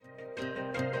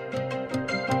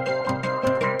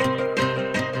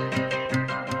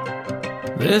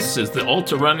This is the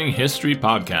Ultra Running History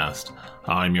Podcast.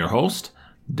 I'm your host,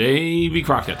 Davey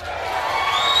Crockett.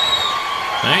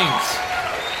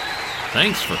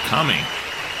 Thanks for coming.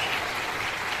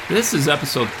 This is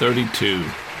episode 32.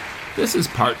 This is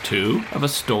part 2 of a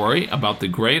story about the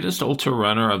greatest ultra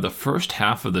runner of the first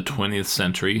half of the 20th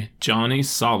century, Johnny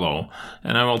Salo,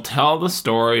 and I will tell the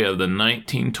story of the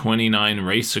 1929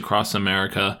 race across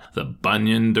America, the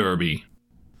Bunyan Derby.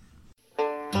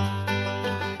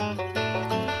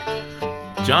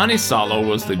 Johnny Salo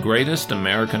was the greatest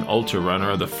American ultra runner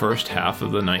of the first half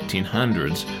of the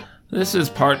 1900s. This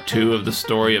is part 2 of the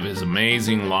story of his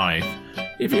amazing life.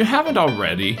 If you haven't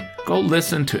already, go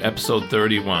listen to episode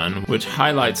 31, which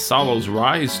highlights Salo's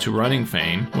rise to running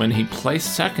fame when he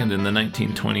placed second in the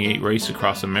 1928 race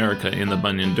across America in the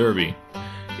Bunyan Derby.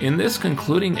 In this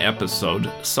concluding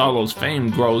episode, Salo's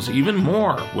fame grows even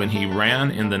more when he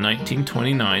ran in the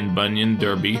 1929 Bunyan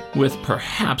Derby with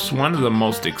perhaps one of the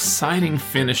most exciting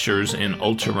finishers in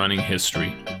ultra running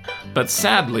history. But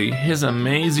sadly, his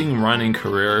amazing running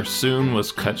career soon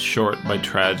was cut short by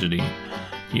tragedy.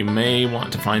 You may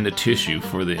want to find a tissue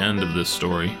for the end of this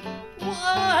story.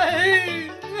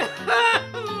 Why?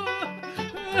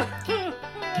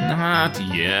 Not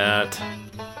yet.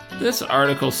 This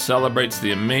article celebrates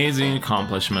the amazing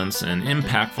accomplishments and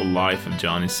impactful life of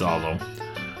Johnny Salo.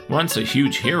 Once a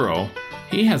huge hero,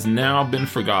 he has now been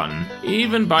forgotten,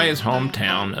 even by his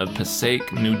hometown of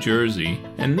Passaic, New Jersey,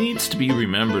 and needs to be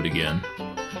remembered again.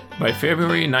 By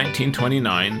February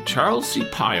 1929, Charles C.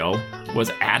 Pyle was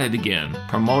at it again,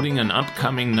 promoting an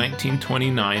upcoming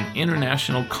 1929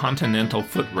 International Continental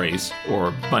Foot Race,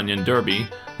 or Bunyan Derby,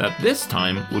 that this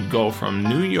time would go from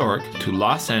New York to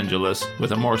Los Angeles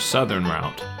with a more southern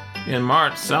route. In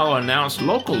March, Salo announced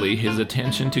locally his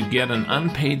intention to get an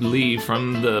unpaid leave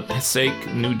from the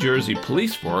Passaic, New Jersey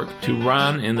police force to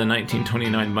run in the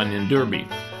 1929 Bunyan Derby.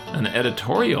 An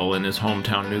editorial in his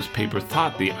hometown newspaper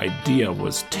thought the idea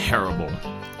was terrible.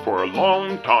 For a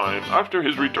long time after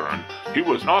his return, he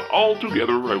was not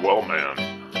altogether a well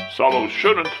man. Salo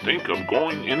shouldn't think of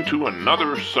going into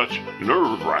another such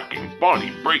nerve-wracking,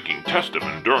 body-breaking test of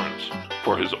endurance.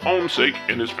 For his own sake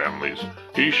and his family's,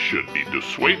 he should be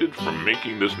dissuaded from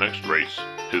making this next race.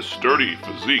 His sturdy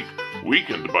physique,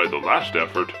 weakened by the last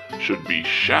effort, should be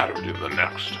shattered in the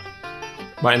next.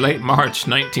 By late March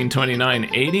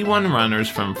 1929, 81 runners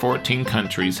from 14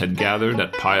 countries had gathered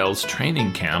at Pyle's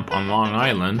training camp on Long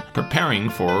Island, preparing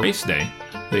for race day.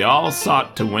 They all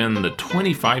sought to win the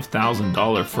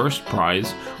 $25,000 first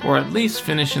prize, or at least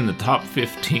finish in the top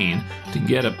 15 to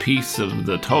get a piece of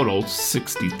the total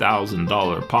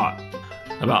 $60,000 pot.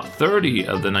 About 30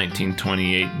 of the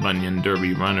 1928 Bunyan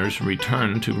Derby runners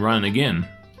returned to run again.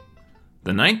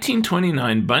 The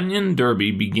 1929 Bunyan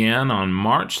Derby began on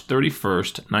March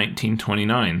 31st,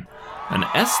 1929. An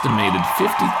estimated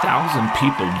 50,000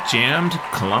 people jammed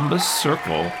Columbus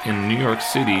Circle in New York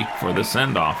City for the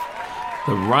send-off.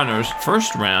 The runners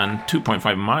first ran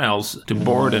 2.5 miles to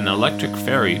board an electric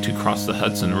ferry to cross the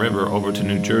Hudson River over to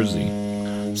New Jersey.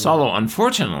 Salo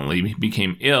unfortunately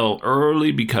became ill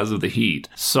early because of the heat,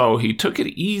 so he took it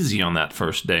easy on that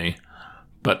first day.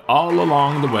 But all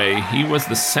along the way, he was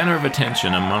the center of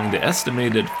attention among the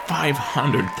estimated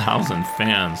 500,000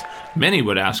 fans. Many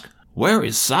would ask, "Where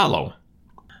is Salo?"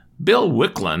 Bill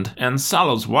Wickland and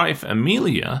Salo's wife,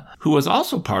 Amelia, who was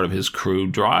also part of his crew,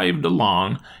 drived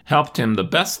along, helped him the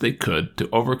best they could to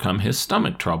overcome his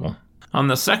stomach trouble. On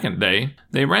the second day,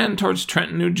 they ran towards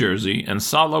Trenton, New Jersey, and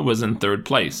Salo was in third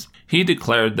place. He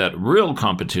declared that real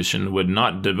competition would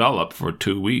not develop for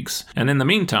 2 weeks, and in the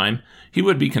meantime, he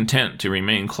would be content to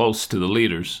remain close to the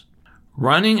leaders.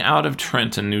 Running out of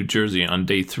Trenton, New Jersey on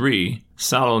day 3,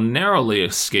 Salo narrowly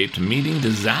escaped meeting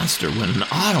disaster when an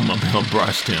automobile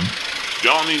brushed him.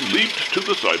 Johnny leaped to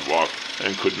the sidewalk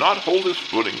and could not hold his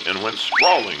footing and went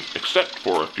sprawling, except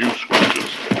for a few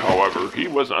scratches. However, he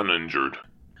was uninjured.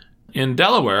 In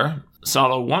Delaware,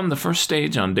 Salo won the first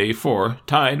stage on day 4,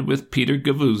 tied with Peter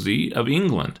Gavuzzi of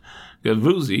England.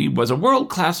 Gavuzzi was a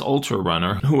world-class ultra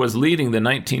runner who was leading the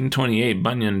 1928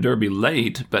 Bunyan Derby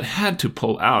late but had to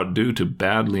pull out due to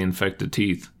badly infected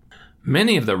teeth.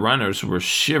 Many of the runners were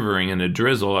shivering in a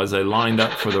drizzle as they lined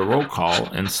up for the roll call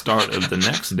and start of the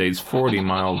next day's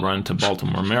 40-mile run to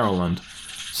Baltimore, Maryland.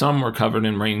 Some were covered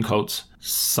in raincoats.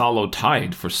 Salo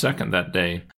tied for second that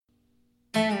day.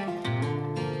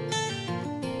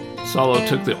 Salo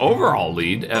took the overall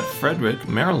lead at Frederick,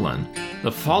 Maryland.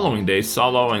 The following day,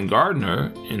 Salo and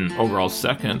Gardner, in overall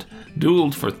second,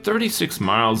 dueled for 36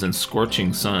 miles in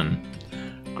scorching sun.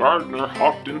 Gardner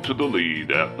hopped into the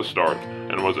lead at the start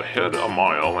and was ahead a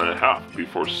mile and a half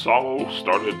before Salo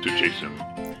started to chase him.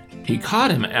 He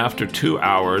caught him after 2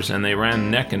 hours and they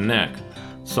ran neck and neck.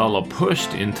 Salo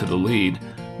pushed into the lead,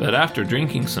 but after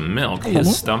drinking some milk,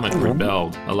 his stomach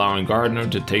rebelled, allowing Gardner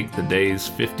to take the day's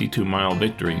 52-mile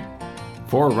victory.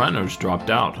 4 runners dropped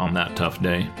out on that tough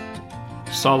day.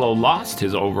 Salo lost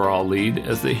his overall lead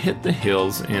as they hit the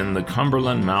hills in the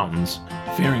Cumberland Mountains.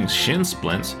 Fearing shin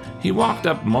splints, he walked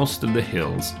up most of the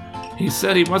hills. He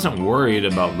said he wasn't worried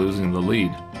about losing the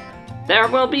lead. There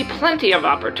will be plenty of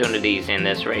opportunities in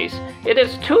this race. It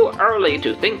is too early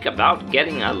to think about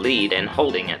getting a lead and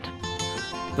holding it.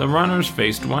 The runners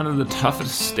faced one of the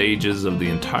toughest stages of the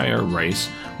entire race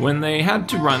when they had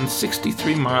to run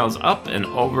 63 miles up and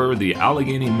over the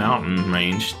Allegheny Mountain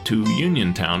range to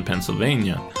Uniontown,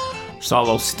 Pennsylvania.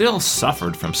 Salo still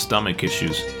suffered from stomach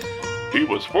issues. He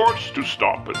was forced to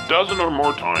stop a dozen or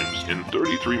more times in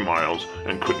 33 miles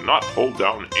and could not hold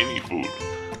down any food.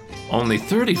 Only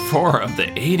 34 of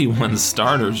the 81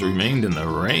 starters remained in the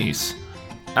race.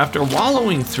 After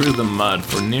wallowing through the mud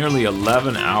for nearly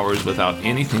 11 hours without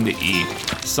anything to eat,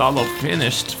 Salo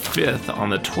finished 5th on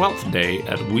the 12th day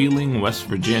at Wheeling, West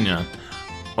Virginia.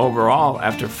 Overall,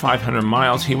 after 500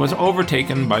 miles, he was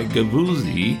overtaken by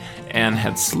Gavuzzi and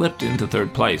had slipped into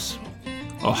 3rd place.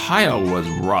 Ohio was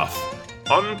rough.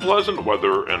 Unpleasant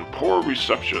weather and poor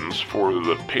receptions for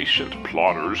the patient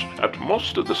plodders at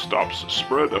most of the stops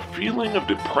spread a feeling of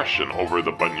depression over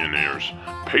the Bunioneers.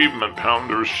 Pavement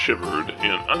pounders shivered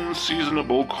in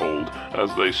unseasonable cold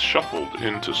as they shuffled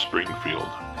into Springfield.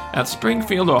 At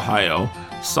Springfield, Ohio,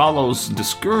 Salo's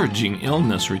discouraging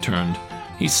illness returned.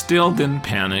 He still didn't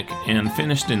panic and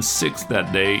finished in 6th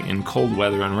that day in cold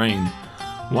weather and rain.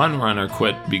 One runner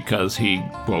quit because he,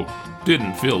 quote,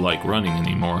 didn't feel like running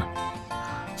anymore.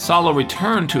 Salo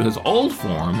returned to his old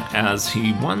form as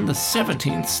he won the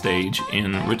 17th stage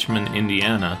in Richmond,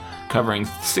 Indiana, covering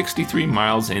 63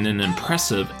 miles in an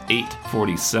impressive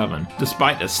 8:47,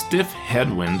 despite a stiff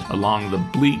headwind along the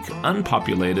bleak,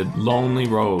 unpopulated, lonely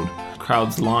road.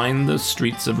 Crowds lined the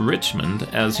streets of Richmond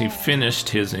as he finished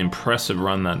his impressive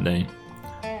run that day.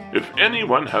 If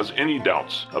anyone has any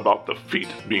doubts about the feat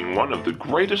being one of the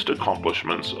greatest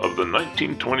accomplishments of the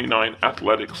 1929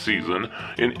 athletic season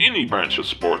in any branch of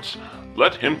sports,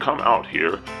 let him come out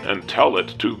here and tell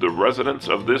it to the residents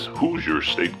of this Hoosier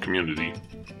State community.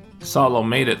 Salo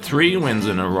made it 3 wins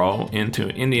in a row into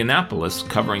Indianapolis,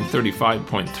 covering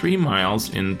 35.3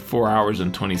 miles in 4 hours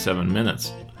and 27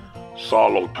 minutes.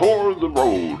 Salo tore the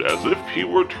road as if he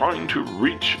were trying to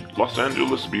reach Los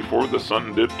Angeles before the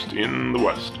sun dipped in the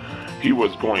west. He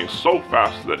was going so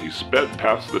fast that he sped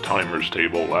past the timer's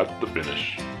table at the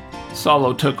finish.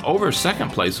 Salo took over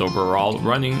 2nd place overall,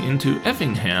 running into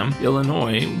Effingham,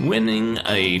 Illinois, winning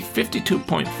a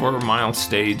 52.4 mile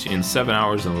stage in 7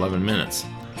 hours and 11 minutes.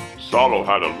 Salo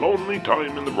had a lonely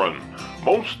time in the run.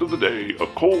 Most of the day, a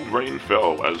cold rain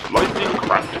fell as lightning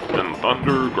cracked and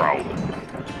thunder growled.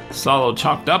 Salo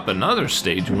chalked up another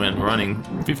stage win, running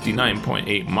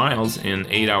 59.8 miles in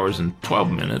 8 hours and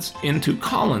 12 minutes into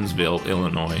Collinsville,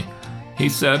 Illinois. He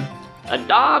said, "A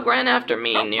dog ran after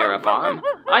me near a farm.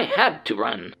 I had to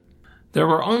run." There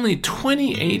were only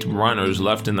 28 runners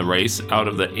left in the race out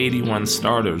of the 81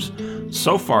 starters.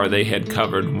 So far, they had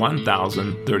covered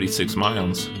 1,036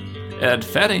 miles. Ed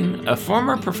Fetting, a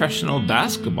former professional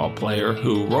basketball player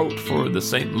who wrote for the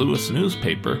St. Louis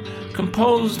newspaper,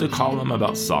 composed a column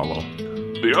about Salo.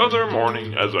 The other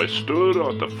morning, as I stood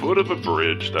at the foot of a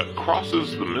bridge that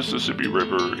crosses the Mississippi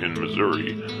River in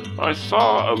Missouri, I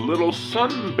saw a little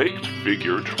sun-baked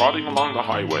figure trotting along the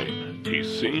highway. He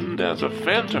seemed as a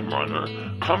phantom runner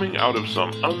coming out of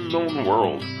some unknown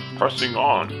world. Pressing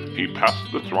on, he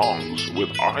passed the throngs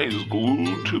with eyes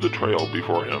glued to the trail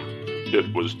before him.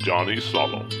 It was Johnny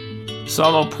Salo.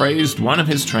 Salo praised one of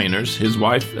his trainers, his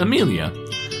wife, Amelia.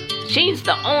 "She's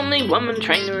the only woman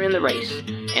trainer in the race,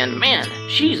 and man,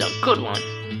 she's a good one.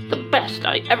 The best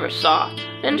I ever saw,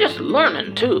 and just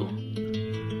learning too."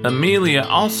 Amelia,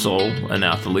 also an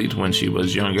athlete when she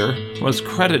was younger, was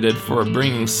credited for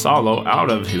bringing Salo out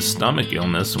of his stomach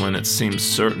illness when it seemed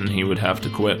certain he would have to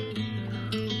quit.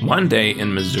 One day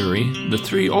in Missouri, the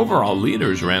 3 overall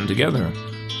leaders ran together.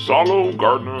 Salo,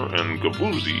 Gardner, and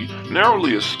Gavuzzi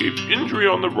narrowly escaped injury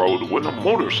on the road when a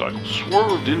motorcycle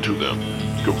swerved into them.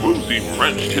 Gavuzzi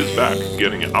wrenched his back,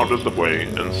 getting out of the way,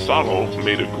 and Salo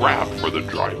made a grab for the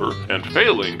driver, and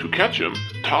failing to catch him,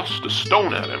 tossed a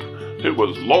stone at him. It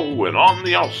was low and on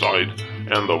the outside,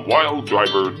 and the wild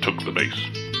driver took the base.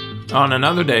 On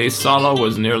another day, Salo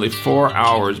was nearly 4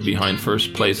 hours behind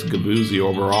first place Gavuzzi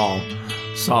overall.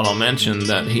 Salo mentioned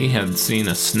that he had seen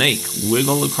a snake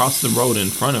wiggle across the road in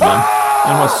front of him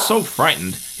and was so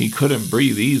frightened he couldn't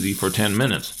breathe easy for 10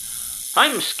 minutes.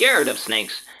 "I'm scared of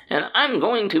snakes, and I'm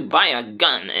going to buy a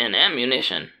gun and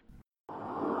ammunition.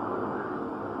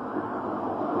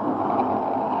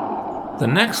 The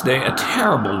next day, a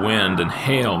terrible wind and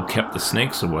hail kept the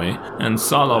snakes away, and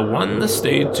Salo won the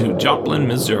stage to Joplin,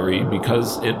 Missouri,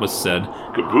 because it was said,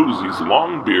 Gavoozy's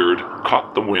long beard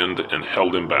caught the wind and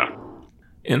held him back.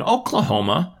 In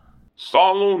Oklahoma,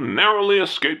 Salo narrowly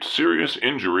escaped serious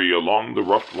injury along the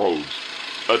rough roads.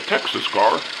 A Texas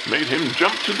car made him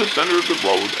jump to the center of the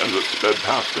road as it sped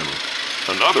past him.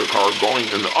 Another car going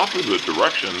in the opposite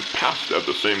direction passed at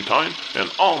the same time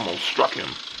and almost struck him.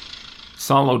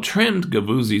 Salo trimmed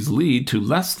Gavoozy's lead to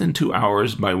less than 2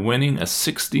 hours by winning a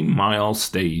 60-mile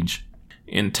stage.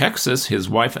 In Texas, his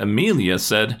wife Amelia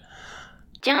said,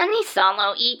 Johnny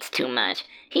Salo eats too much.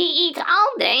 He eats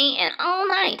all day and all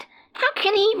night. How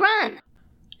can he run?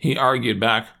 He argued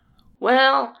back,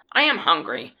 Well, I am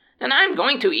hungry, and I'm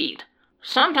going to eat.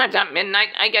 Sometimes at midnight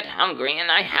I get hungry and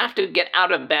I have to get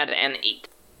out of bed and eat.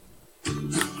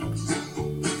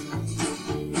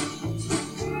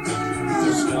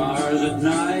 The stars at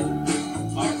night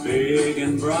are big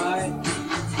and bright,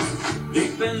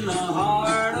 deep in the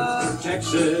heart of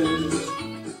Texas.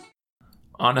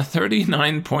 On a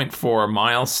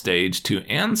 39.4-mile stage to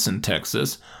Anson,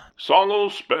 Texas, Salo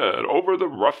sped over the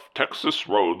rough Texas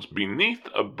roads beneath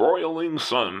a broiling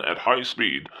sun at high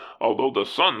speed, although the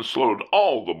sun slowed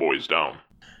all the boys down.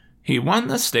 he won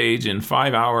the stage in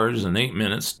 5 hours and 8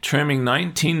 minutes, trimming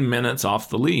 19 minutes off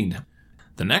the lead.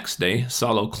 The next day,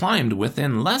 Salo climbed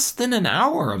within less than an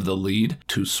hour of the lead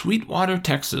to Sweetwater,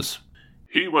 Texas.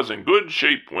 He was in good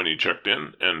shape when he checked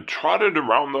in and trotted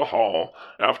around the hall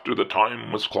after the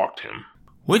time was clocked him.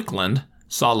 Wickland,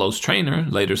 Salo's trainer,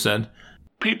 later said,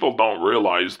 People don't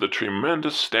realize the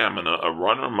tremendous stamina a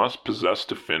runner must possess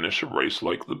to finish a race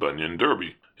like the Bunyan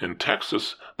Derby. In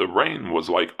Texas, the rain was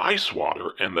like ice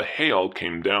water, and the hail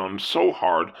came down so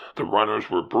hard the runners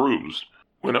were bruised.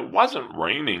 When it wasn't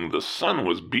raining, the sun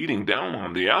was beating down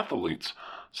on the athletes.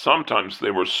 Sometimes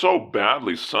they were so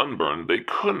badly sunburned they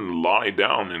couldn't lie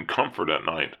down in comfort at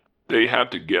night. They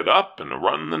had to get up and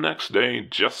run the next day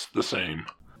just the same.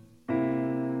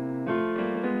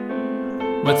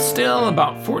 With still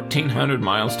about 1,400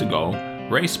 miles to go,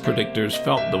 race predictors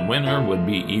felt the winner would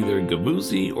be either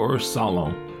Gavoozy or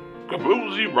Salo.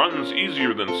 Gavoozy runs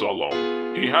easier than Salo.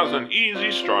 He has an easy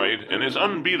stride and is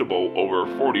unbeatable over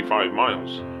 45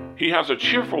 miles. He has a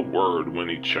cheerful word when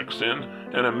he checks in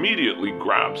and immediately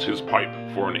grabs his pipe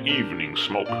for an evening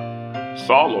smoke.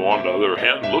 Salo, on the other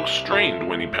hand, looks strained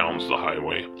when he pounds the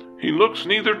highway. He looks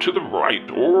neither to the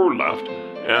right or left,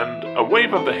 and a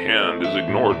wave of the hand is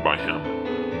ignored by him.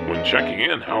 When checking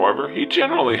in, however, he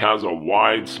generally has a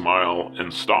wide smile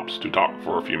and stops to talk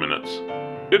for a few minutes.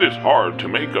 It is hard to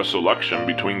make a selection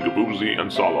between Gavoozy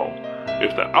and Salo.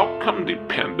 If the outcome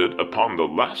depended upon the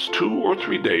last 2 or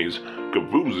 3 days,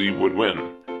 Gavoozy would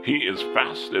win. He is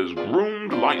fast as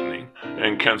groomed lightning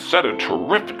and can set a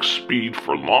terrific speed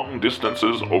for long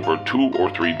distances over 2 or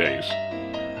 3 days.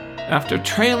 After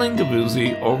trailing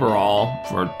Gavoozy overall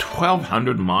for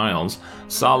 1,200 miles,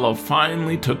 Salo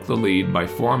finally took the lead by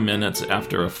 4 minutes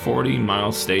after a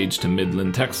 40-mile stage to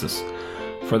Midland, Texas.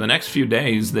 For the next few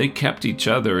days, they kept each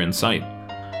other in sight.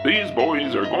 These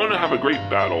boys are going to have a great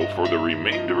battle for the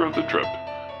remainder of the trip.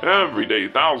 Every day,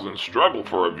 thousands struggle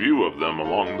for a view of them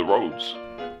along the roads.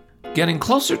 Getting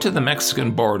closer to the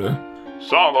Mexican border,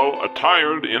 Salo,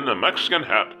 attired in a Mexican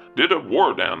hat, did a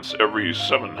war dance every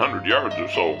 700 yards or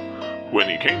so. When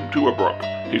he came to a brook,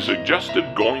 he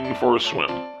suggested going for a swim.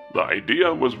 The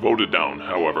idea was voted down,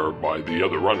 however, by the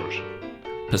other runners.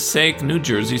 Passaic, New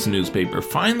Jersey's newspaper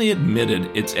finally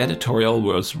admitted its editorial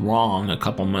was wrong a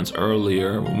couple months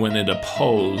earlier when it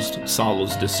opposed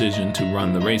Salo's decision to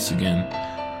run the race again.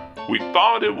 We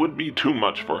thought it would be too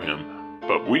much for him,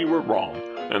 but we were wrong,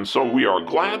 and so we are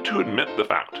glad to admit the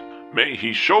fact. May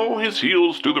he show his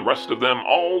heels to the rest of them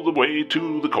all the way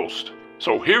to the coast.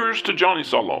 So here's to Johnny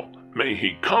Salo. May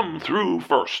he come through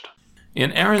first.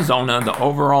 In Arizona, the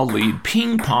overall lead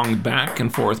ping-ponged back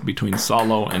and forth between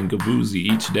Salo and Gavoozy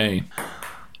each day.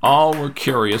 All were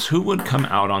curious who would come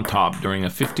out on top during a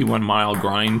 51-mile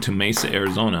grind to Mesa,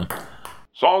 Arizona.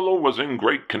 Salo was in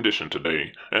great condition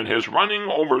today, and his running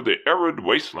over the arid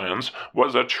wastelands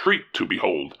was a treat to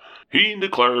behold. He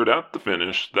declared at the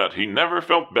finish that he never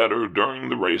felt better during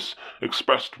the race,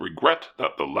 expressed regret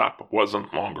that the lap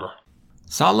wasn't longer.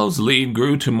 Salo's lead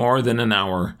grew to more than an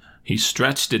hour. He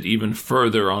stretched it even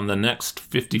further on the next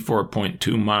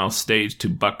 54.2-mile stage to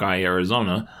Buckeye,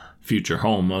 Arizona, future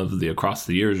home of the Across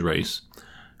the Years race.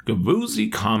 Gavoozy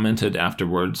commented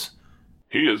afterwards,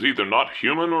 He is either not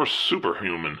human or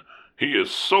superhuman. He is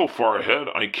so far ahead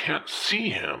I can't see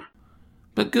him.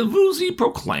 But Gavuzzi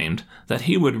proclaimed that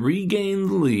he would regain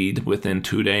the lead within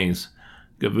 2 days.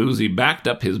 Gavuzzi backed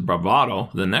up his bravado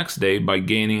the next day by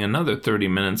gaining another 30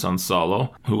 minutes on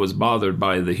Salo, who was bothered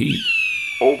by the heat.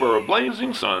 Over a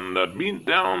blazing sun that beat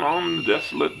down on the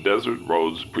desolate desert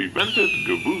roads prevented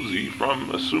Gavuzzi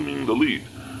from assuming the lead.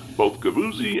 Both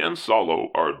Gavuzzi and Salo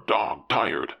are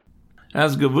dog-tired.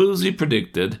 As Gavuzzi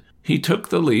predicted, he took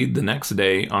the lead the next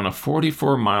day on a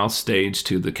 44-mile stage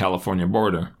to the California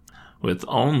border. With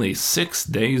only 6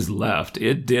 days left,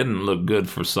 it didn't look good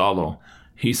for Salo.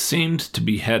 He seemed to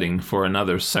be heading for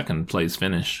another second-place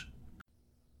finish.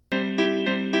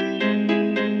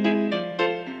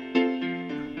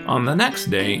 On the next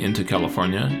day into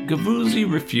California,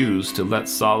 Gavuzzi refused to let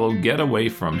Salo get away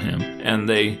from him, and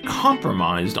they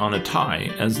compromised on a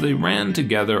tie as they ran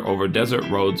together over desert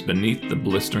roads beneath the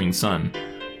blistering sun.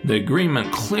 The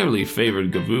agreement clearly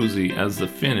favored Gavuzzi as the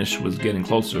finish was getting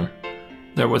closer.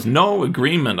 There was no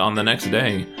agreement on the next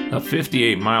day, a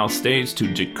 58-mile stage to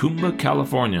Jacumba,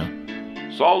 California.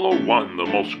 Salo won the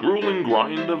most grueling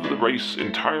grind of the race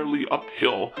entirely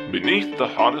uphill beneath the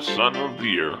hottest sun of the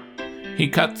year. He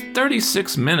cut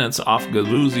 36 minutes off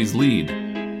Gavuzzi's lead.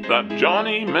 That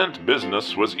Johnny meant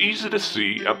business was easy to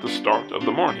see at the start of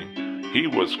the morning. He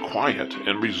was quiet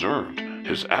and reserved,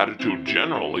 his attitude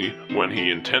generally when he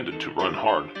intended to run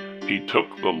hard. He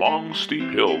took the long,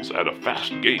 steep hills at a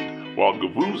fast gait, while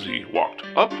Gavuzzi walked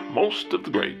up most of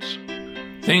the grades.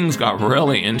 Things got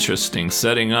really interesting,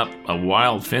 setting up a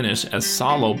wild finish as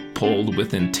Salo pulled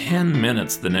within 10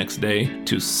 minutes the next day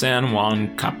to San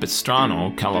Juan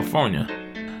Capistrano, California.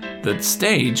 The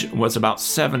stage was about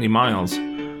 70 miles.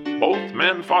 Both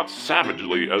men fought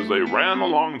savagely as they ran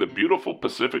along the beautiful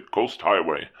Pacific Coast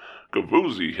Highway.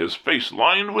 Gavuzzi, his face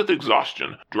lined with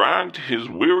exhaustion, dragged his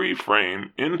weary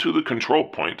frame into the control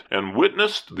point and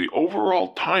witnessed the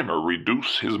overall timer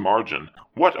reduce his margin.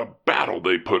 What a battle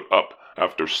they put up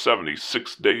after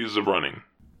 76 days of running.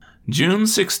 June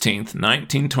 16th,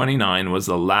 1929 was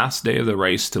the last day of the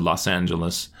race to Los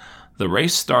Angeles. The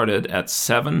race started at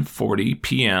 7:40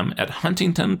 p.m. at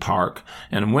Huntington Park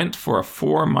and went for a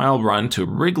 4-mile run to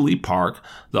Wrigley Park,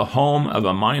 the home of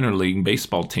a minor league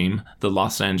baseball team, the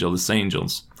Los Angeles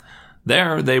Angels.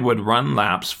 There, they would run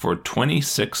laps for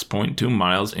 26.2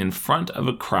 miles in front of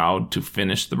a crowd to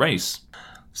finish the race.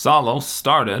 Salo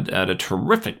started at a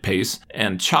terrific pace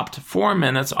and chopped 4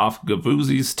 minutes off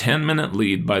Gavuzzi's 10-minute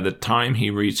lead by the time he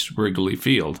reached Wrigley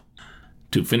Field.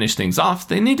 To finish things off,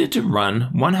 they needed to run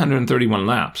 131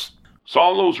 laps.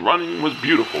 Salo's running was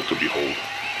beautiful to behold.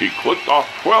 He clicked off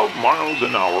 12 miles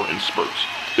an hour in spurts,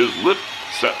 his lip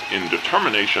set in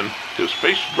determination, his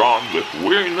face drawn with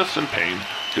weariness and pain,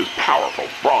 his powerful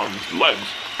bronzed legs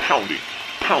pounding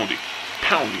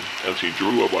as he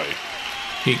drew away.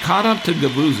 He caught up to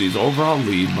Gavuzzi's overall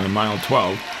lead by mile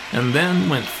 12 and then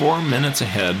went 4 minutes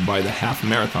ahead by the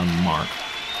half-marathon mark.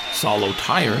 Salo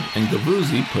tired and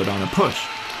Gavuzzi put on a push,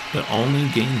 but only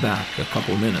gained back a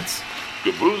couple minutes.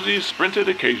 Gavuzzi sprinted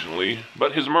occasionally,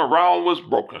 but his morale was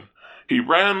broken. He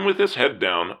ran with his head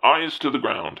down, eyes to the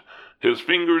ground. His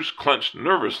fingers clenched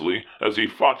nervously as he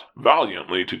fought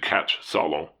valiantly to catch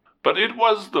Salo. But it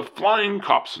was the Flying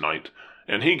Cops night,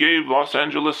 and he gave Los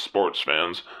Angeles sports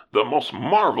fans the most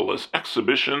marvelous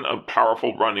exhibition of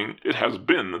powerful running it has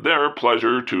been their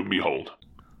pleasure to behold.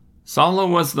 Salo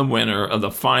was the winner of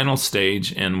the final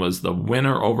stage and was the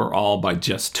winner overall by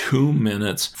just 2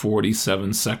 minutes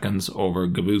 47 seconds over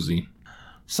Gavuzzi.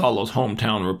 Salo's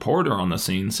hometown reporter on the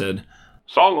scene said,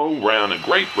 Salo ran a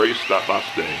great race that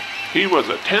last day. He was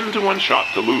a 10-to-1 shot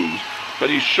to lose, but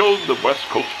he showed the West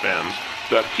Coast fans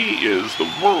that he is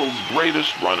the world's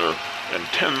greatest runner, and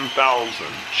 10,000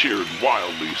 cheered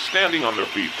wildly, standing on their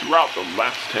feet throughout the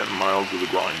last 10 miles of the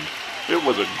grind. It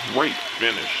was a great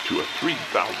finish to a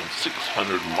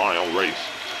 3,600-mile race.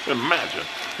 Imagine,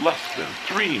 less than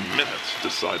 3 minutes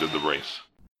decided the race.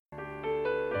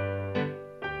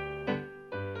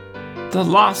 The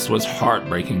loss was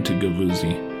heartbreaking to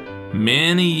Gavuzzi.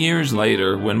 Many years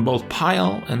later, when both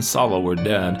Pyle and Salo were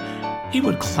dead, he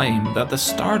would claim that the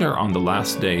starter on the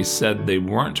last day said they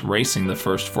weren't racing the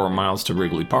first 4 miles to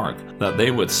Wrigley Park, that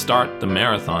they would start the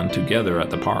marathon together at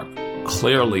the park.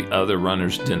 Clearly, other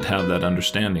runners didn't have that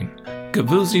understanding.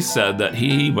 Gavuzzi said that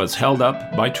he was held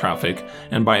up by traffic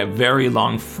and by a very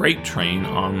long freight train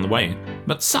on the way.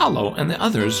 But Salo and the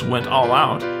others went all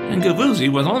out, and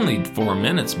Gavuzzi was only 4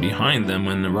 minutes behind them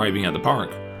when arriving at the park.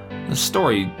 The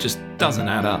story just doesn't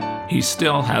add up. He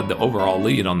still had the overall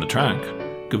lead on the track.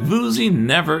 Gavuzzi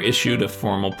never issued a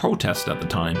formal protest at the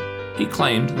time. He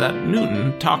claimed that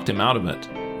Newton talked him out of it.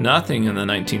 Nothing in the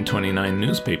 1929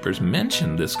 newspapers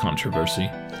mentioned this controversy.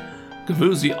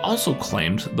 Gavuzzi also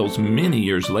claimed those many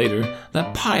years later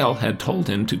that Pyle had told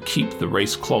him to keep the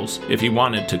race close if he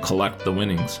wanted to collect the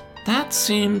winnings. That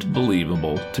seemed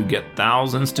believable to get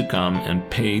thousands to come and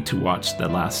pay to watch the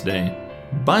last day.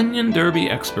 Bunyan Derby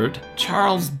expert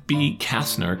Charles B.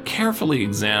 Kastner carefully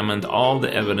examined all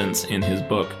the evidence in his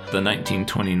book, The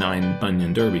 1929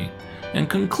 Bunyan Derby, and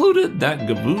concluded that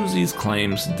Gavuzzi's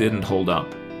claims didn't hold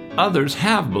up. Others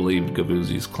have believed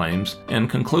Gavuzzi's claims and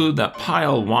conclude that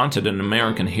Pyle wanted an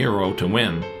American hero to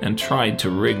win and tried to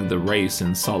rig the race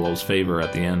in Solo's favor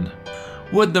at the end.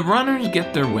 Would the runners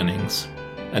get their winnings?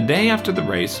 A day after the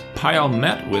race, Pyle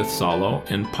met with Solo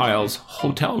in Pyle's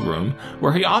hotel room,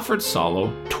 where he offered Solo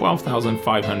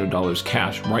 $12,500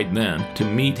 cash right then to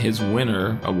meet his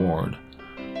winner award.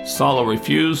 Solo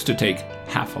refused to take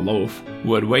half a loaf,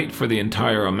 would wait for the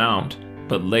entire amount,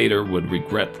 but later would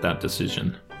regret that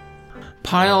decision.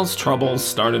 Pyle's troubles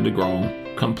started to grow.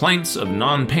 Complaints of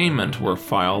non-payment were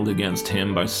filed against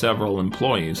him by several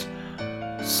employees.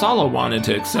 Solo wanted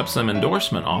to accept some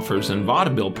endorsement offers and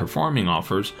vaudeville performing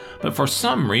offers, but for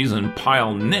some reason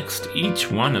Pyle nixed each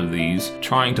one of these,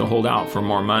 trying to hold out for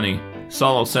more money.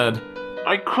 Solo said,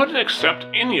 "I couldn't accept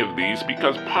any of these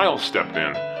because Pyle stepped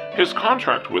in. His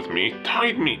contract with me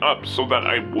tied me up so that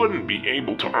I wouldn't be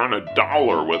able to earn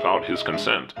 $1 without his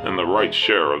consent and the right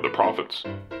share of the profits."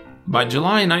 By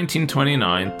July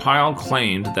 1929, Pyle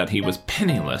claimed that he was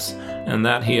penniless and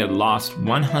that he had lost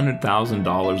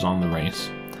 $100,000 on the race.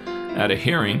 At a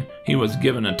hearing, he was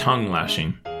given a tongue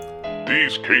lashing.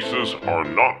 "These cases are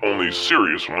not only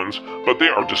serious ones, but they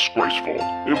are disgraceful.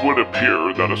 It would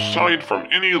appear that aside from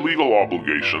any legal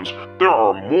obligations, there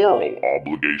are moral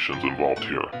obligations involved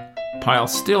here." Pyle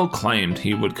still claimed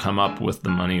he would come up with the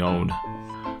money owed.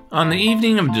 On the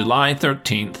evening of July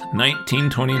 13,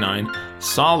 1929,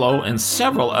 Solo and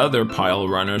several other Pyle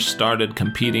runners started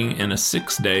competing in a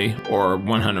 6-day, or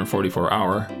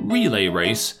 144-hour, relay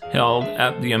race held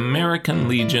at the American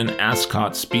Legion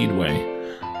Ascot Speedway.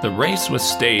 The race was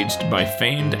staged by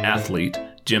famed athlete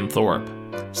Jim Thorpe.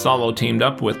 Solo teamed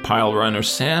up with Pyle runner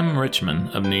Sam Richman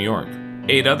of New York.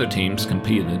 8 other teams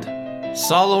competed.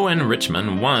 Solo and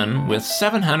Richman won with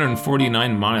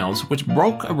 749 miles, which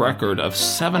broke a record of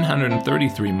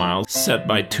 733 miles set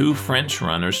by 2 French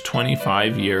runners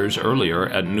 25 years earlier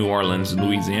at New Orleans,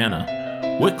 Louisiana.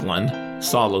 Wickland,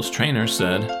 Solo's trainer,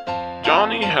 said,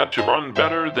 "Johnny had to run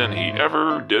better than he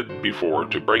ever did before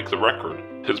to break the record.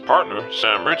 His partner,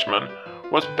 Sam Richman,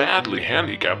 was badly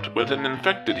handicapped with an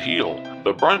infected heel.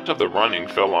 The brunt of the running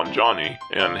fell on Johnny,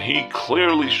 and he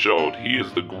clearly showed he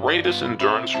is the greatest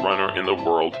endurance runner in the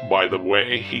world by the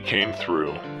way he came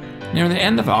through." Near the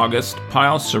end of August,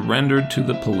 Pyle surrendered to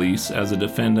the police as a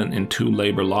defendant in 2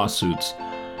 labor lawsuits.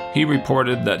 He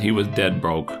reported that he was dead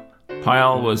broke.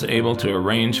 Pyle was able to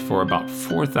arrange for about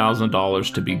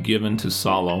 $4,000 to be given to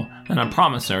Solo and a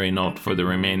promissory note for the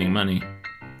remaining money.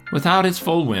 Without his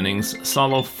full winnings,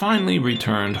 Solo finally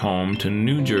returned home to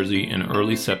New Jersey in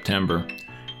early September.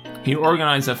 He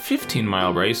organized a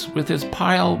 15-mile race with his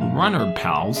Pyle runner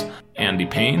pals, Andy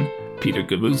Payne, Peter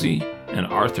Gavuzzi, and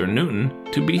Arthur Newton,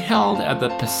 to be held at the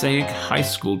Passaic High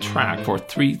School track for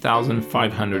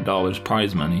 $3,500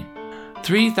 prize money.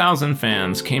 3,000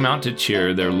 fans came out to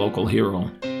cheer their local hero.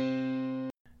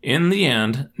 In the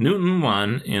end, Newton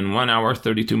won in 1 hour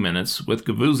 32 minutes, with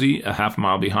Gavuzzi a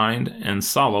half-mile behind and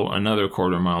Solo another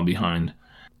quarter-mile behind.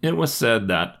 It was said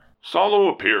that Solo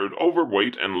appeared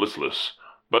overweight and listless,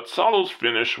 but Solo's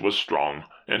finish was strong,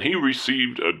 and he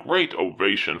received a great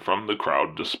ovation from the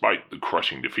crowd despite the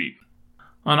crushing defeat.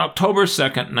 On October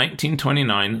 2nd,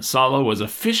 1929, Solo was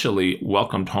officially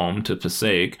welcomed home to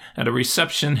Passaic at a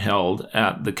reception held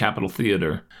at the Capitol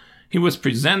Theater. He was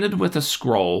presented with a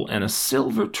scroll and a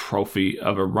silver trophy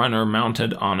of a runner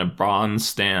mounted on a bronze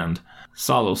stand.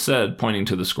 Solo said, pointing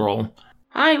to the scroll,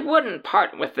 "I wouldn't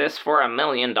part with this for $1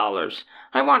 million.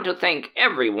 I want to thank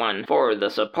everyone for the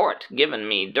support given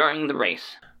me during the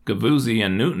race." Gavuzzi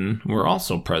and Newton were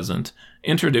also present,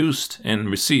 introduced, and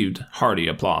received hearty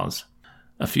applause.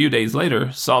 A few days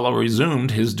later, Solo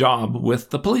resumed his job with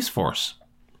the police force.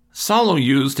 Solo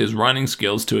used his running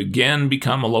skills to again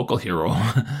become a local hero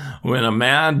when a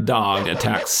mad dog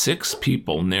attacked 6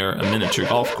 people near a miniature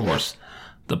golf course.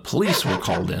 The police were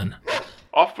called in.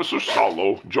 Officer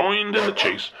Solo joined in the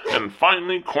chase and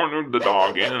finally cornered the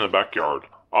dog in the backyard.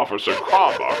 Officer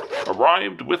Krawbach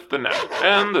arrived with the net,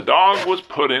 and the dog was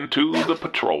put into the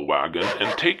patrol wagon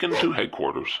and taken to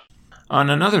headquarters. On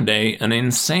another day, an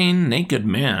insane naked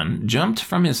man jumped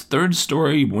from his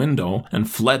 3rd-story window and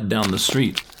fled down the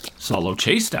street. Solo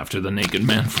chased after the naked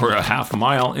man for a half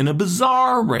mile in a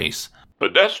bizarre race.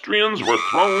 Pedestrians were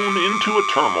thrown into a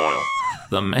turmoil.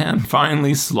 The man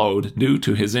finally slowed due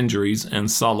to his injuries, and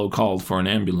Salo called for an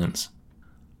ambulance.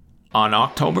 On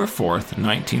October 4th,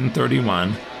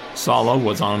 1931, Salo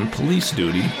was on police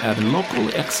duty at a local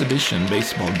exhibition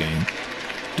baseball game.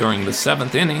 During the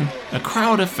 7th inning, a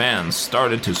crowd of fans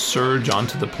started to surge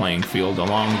onto the playing field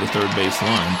along the third base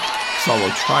line. Salo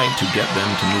tried to get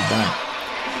them to move back.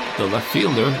 The left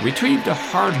fielder retrieved a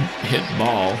hard-hit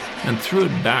ball and threw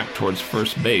it back towards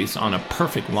first base on a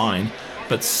perfect line,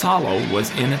 but Salo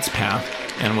was in its path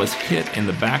and was hit in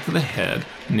the back of the head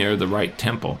near the right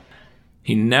temple.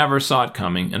 He never saw it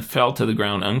coming and fell to the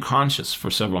ground unconscious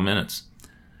for several minutes.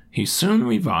 He soon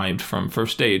revived from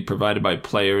first aid provided by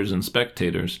players and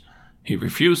spectators. He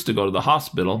refused to go to the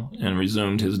hospital and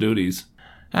resumed his duties.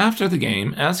 After the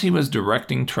game, as he was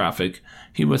directing traffic,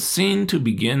 he was seen to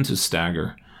begin to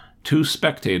stagger. 2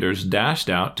 spectators dashed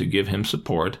out to give him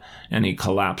support, and he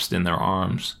collapsed in their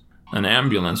arms. An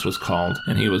ambulance was called,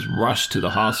 and he was rushed to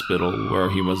the hospital where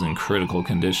he was in critical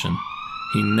condition.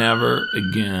 He never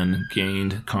again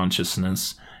gained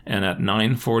consciousness, and at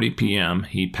 9:40 p.m.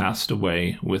 he passed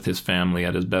away with his family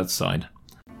at his bedside.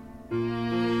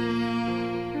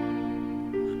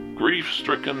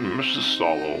 Grief-stricken Mrs.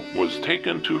 Salo was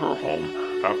taken to her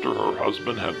home after her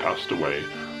husband had passed away,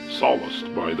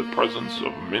 solaced by the presence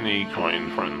of many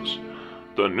kind friends.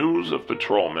 The news of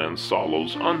patrolman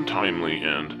Salo's untimely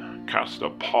end cast a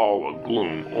pall of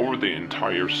gloom over the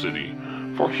entire city,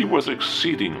 for he was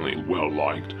exceedingly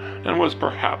well-liked, and was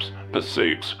perhaps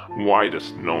Pasaik's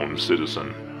widest-known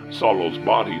citizen. Salo's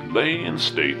body lay in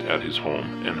state at his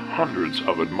home, and hundreds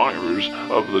of admirers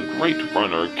of the great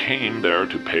runner came there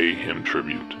to pay him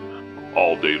tribute.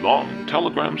 All day long,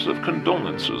 telegrams of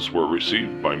condolences were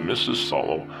received by Mrs.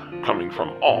 Salo, coming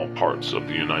from all parts of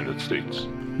the United States.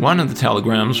 One of the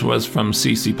telegrams was from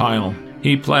C.C. Pyle.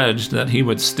 He pledged that he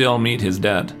would still meet his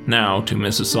debt, now to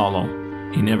Mrs. Salo.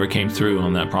 He never came through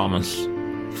on that promise.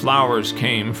 Flowers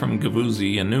came from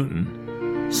Gavuzzi and Newton.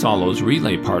 Salo's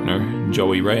relay partner,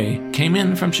 Joey Ray, came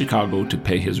in from Chicago to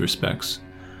pay his respects.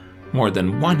 More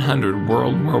than 100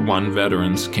 World War I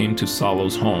veterans came to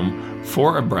Salo's home,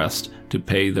 4 abreast, to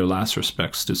pay their last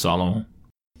respects to Salo.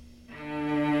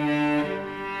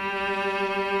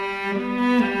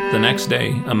 The next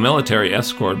day, a military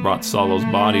escort brought Salo's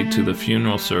body to the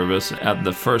funeral service at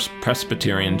the First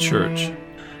Presbyterian Church.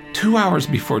 2 hours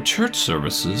before church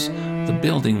services, the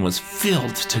building was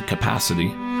filled to capacity.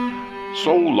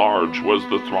 So large was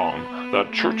the throng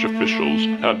that church officials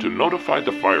had to notify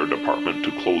the fire department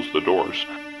to close the doors.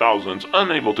 Thousands,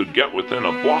 unable to get within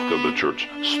a block of the church,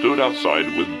 stood outside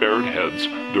with bared heads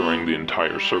during the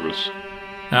entire service.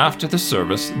 After the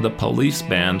service, the police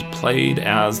band played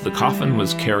as the coffin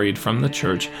was carried from the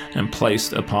church and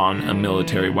placed upon a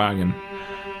military wagon.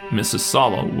 Mrs.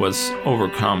 Salo was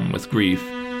overcome with grief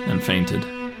and fainted.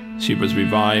 She was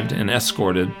revived and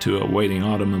escorted to a waiting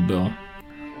automobile.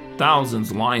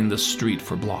 Thousands lined the street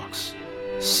for blocks.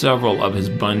 Several of his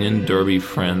Bunyan Derby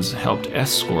friends helped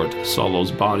escort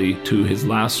Salo's body to his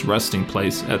last resting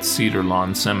place at Cedar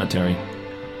Lawn Cemetery.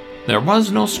 There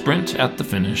was no sprint at the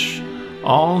finish.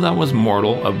 All that was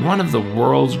mortal of one of the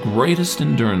world's greatest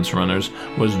endurance runners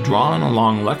was drawn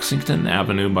along Lexington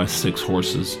Avenue by 6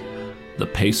 horses. The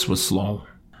pace was slow.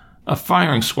 A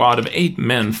firing squad of 8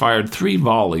 men fired 3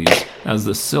 volleys as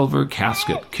the silver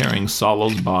casket carrying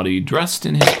Salo's body, dressed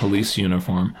in his police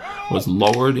uniform, was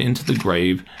lowered into the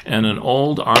grave, and an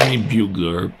old army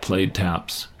bugler played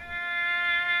taps.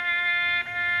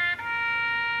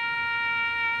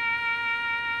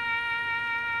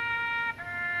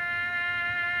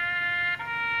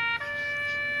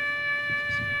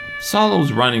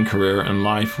 Salo's running career and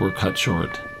life were cut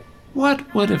short.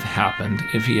 What would have happened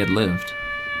if he had lived?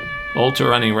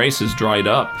 Ultra-running races dried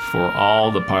up for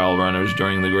all the Pyle runners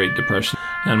during the Great Depression,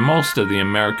 and most of the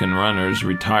American runners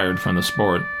retired from the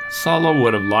sport. Salo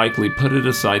would have likely put it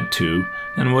aside too,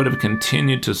 and would have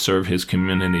continued to serve his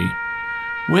community.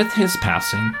 With his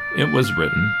passing, it was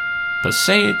written,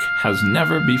 "Passaic has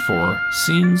never before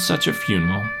seen such a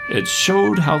funeral. It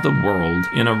showed how the world,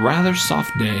 in a rather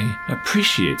soft day,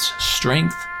 appreciates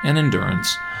strength and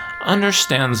endurance,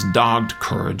 understands dogged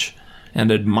courage, and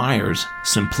admires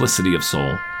simplicity of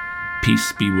soul.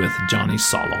 Peace be with Johnny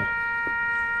Salo."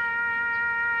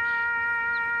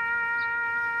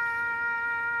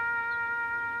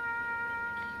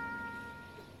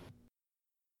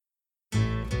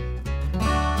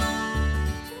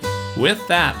 With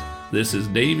that, this is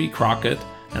Davy Crockett,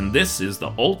 and this is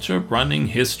the Ultra Running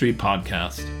History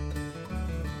Podcast.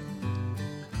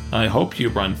 I hope you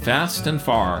run fast and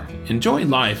far, enjoy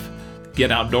life, get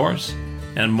outdoors,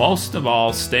 and most of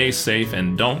all, stay safe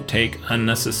and don't take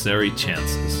unnecessary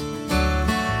chances.